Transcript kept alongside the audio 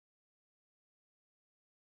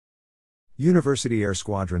University Air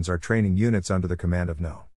Squadrons are training units under the command of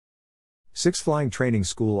No. 6 Flying Training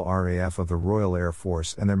School RAF of the Royal Air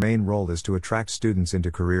Force, and their main role is to attract students into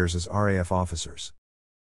careers as RAF officers.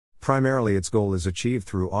 Primarily, its goal is achieved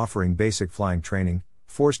through offering basic flying training,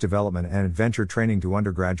 force development and adventure training to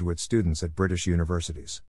undergraduate students at British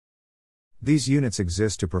universities. These units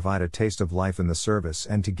exist to provide a taste of life in the service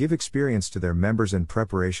and to give experience to their members in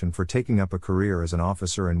preparation for taking up a career as an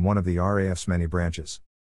officer in one of the RAF's many branches.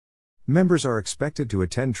 Members are expected to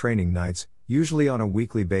attend training nights, usually on a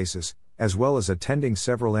weekly basis, as well as attending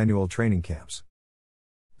several annual training camps.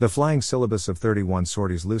 The flying syllabus of 31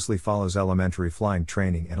 sorties loosely follows elementary flying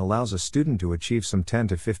training and allows a student to achieve some 10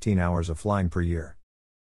 to 15 hours of flying per year.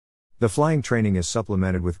 The flying training is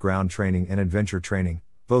supplemented with ground training and adventure training,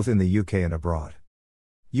 both in the UK and abroad.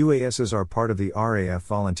 UASs are part of the RAF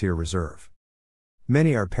Volunteer Reserve.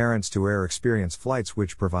 Many are parents to air experience flights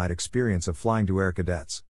which provide experience of flying to air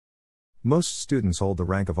cadets. Most students hold the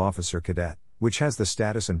rank of officer cadet, which has the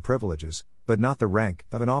status and privileges, but not the rank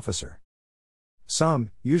of an officer.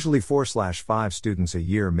 Some, usually 4/5 students a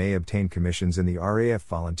year, may obtain commissions in the RAF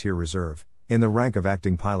Volunteer Reserve, in the rank of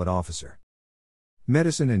acting pilot officer.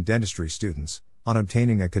 Medicine and dentistry students, on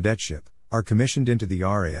obtaining a cadetship, are commissioned into the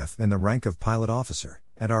RAF in the rank of pilot officer,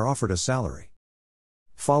 and are offered a salary.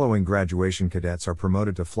 Following graduation, cadets are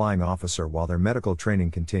promoted to flying officer while their medical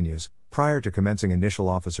training continues, prior to commencing initial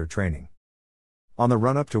officer training. On the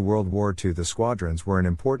run-up to World War II, the squadrons were an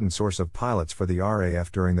important source of pilots for the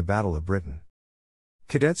RAF during the Battle of Britain.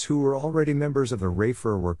 Cadets who were already members of the RAF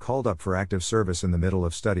were called up for active service in the middle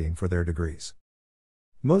of studying for their degrees.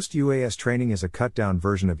 Most UAS training is a cut-down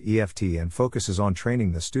version of EFT and focuses on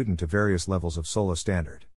training the student to various levels of solo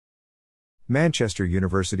standard. Manchester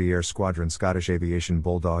University Air Squadron Scottish Aviation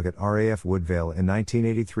Bulldog at RAF Woodvale in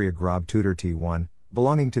 1983, a Grob Tudor T1,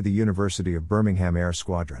 belonging to the University of Birmingham Air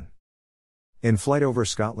Squadron. In flight over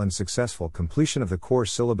Scotland, successful completion of the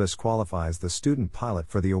course syllabus qualifies the student pilot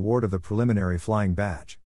for the award of the Preliminary Flying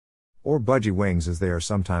Badge, or Budgie Wings as they are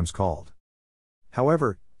sometimes called.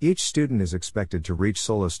 However, each student is expected to reach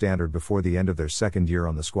solo standard before the end of their second year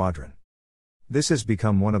on the squadron. This has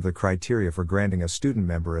become one of the criteria for granting a student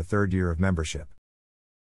member a third year of membership.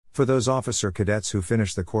 For those officer cadets who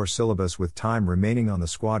finish the course syllabus with time remaining on the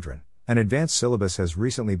squadron, an advanced syllabus has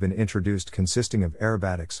recently been introduced consisting of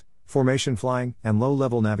aerobatics, formation flying, and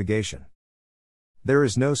low-level navigation. There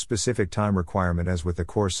is no specific time requirement as with the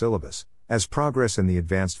course syllabus, as progress in the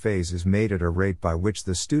advanced phase is made at a rate by which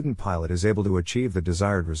the student pilot is able to achieve the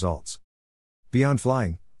desired results. Beyond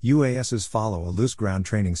flying, UASs follow a loose ground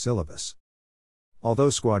training syllabus.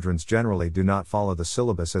 Although squadrons generally do not follow the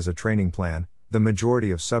syllabus as a training plan, the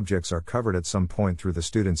majority of subjects are covered at some point through the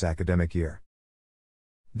student's academic year.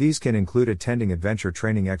 These can include attending adventure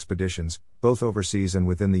training expeditions, both overseas and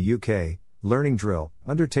within the UK, learning drill,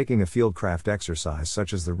 undertaking a fieldcraft exercise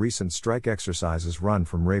such as the recent strike exercises run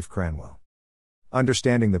from RAF Cranwell,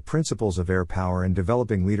 understanding the principles of air power and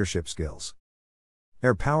developing leadership skills.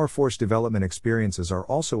 Air power force development experiences are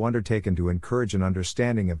also undertaken to encourage an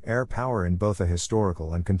understanding of air power in both a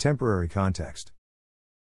historical and contemporary context.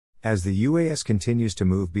 As the UAS continues to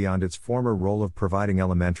move beyond its former role of providing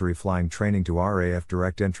elementary flying training to RAF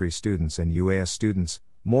direct entry students and UAS students,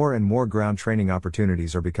 more and more ground training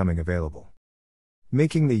opportunities are becoming available,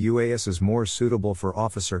 making the UASs more suitable for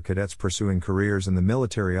officer cadets pursuing careers in the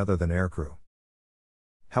military other than aircrew.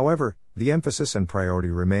 However, the emphasis and priority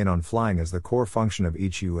remain on flying as the core function of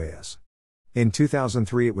each UAS. In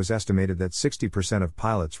 2003, it was estimated that 60% of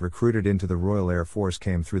pilots recruited into the Royal Air Force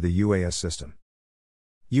came through the UAS system.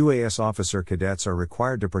 UAS officer cadets are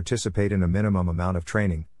required to participate in a minimum amount of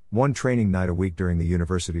training, one training night a week during the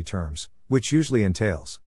university terms, which usually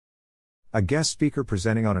entails a guest speaker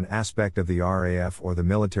presenting on an aspect of the RAF or the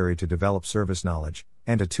military to develop service knowledge,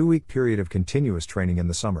 and a 2-week period of continuous training in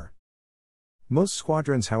the summer. Most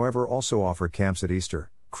squadrons, however, also offer camps at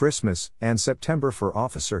Easter, Christmas, and September for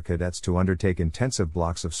officer cadets to undertake intensive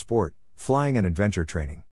blocks of sport, flying and adventure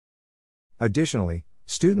training. Additionally,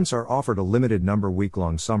 students are offered a limited number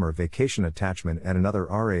week-long summer vacation attachment at another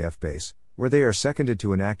RAF base, where they are seconded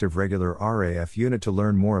to an active regular RAF unit to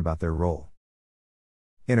learn more about their role.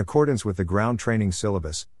 In accordance with the ground training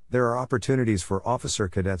syllabus, there are opportunities for officer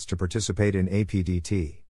cadets to participate in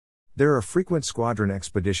APDT. There are frequent squadron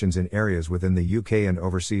expeditions in areas within the UK and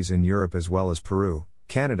overseas in Europe as well as Peru,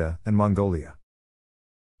 Canada, and Mongolia.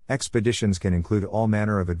 Expeditions can include all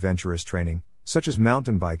manner of adventurous training, such as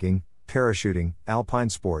mountain biking, parachuting, alpine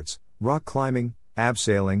sports, rock climbing,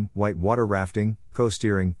 abseiling, white water rafting, coast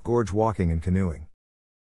steering, gorge walking and canoeing.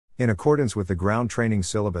 In accordance with the ground training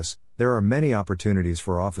syllabus, there are many opportunities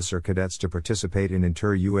for officer cadets to participate in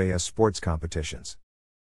inter-UAS sports competitions.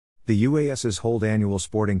 The UASs hold annual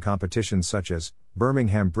sporting competitions such as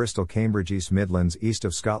Birmingham, Bristol, Cambridge, East Midlands, East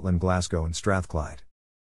of Scotland, Glasgow and Strathclyde,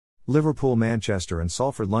 Liverpool, Manchester and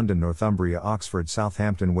Salford, London, Northumbria, Oxford,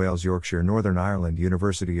 Southampton, Wales, Yorkshire, Northern Ireland,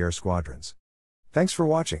 University Air Squadrons. Thanks for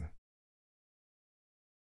watching.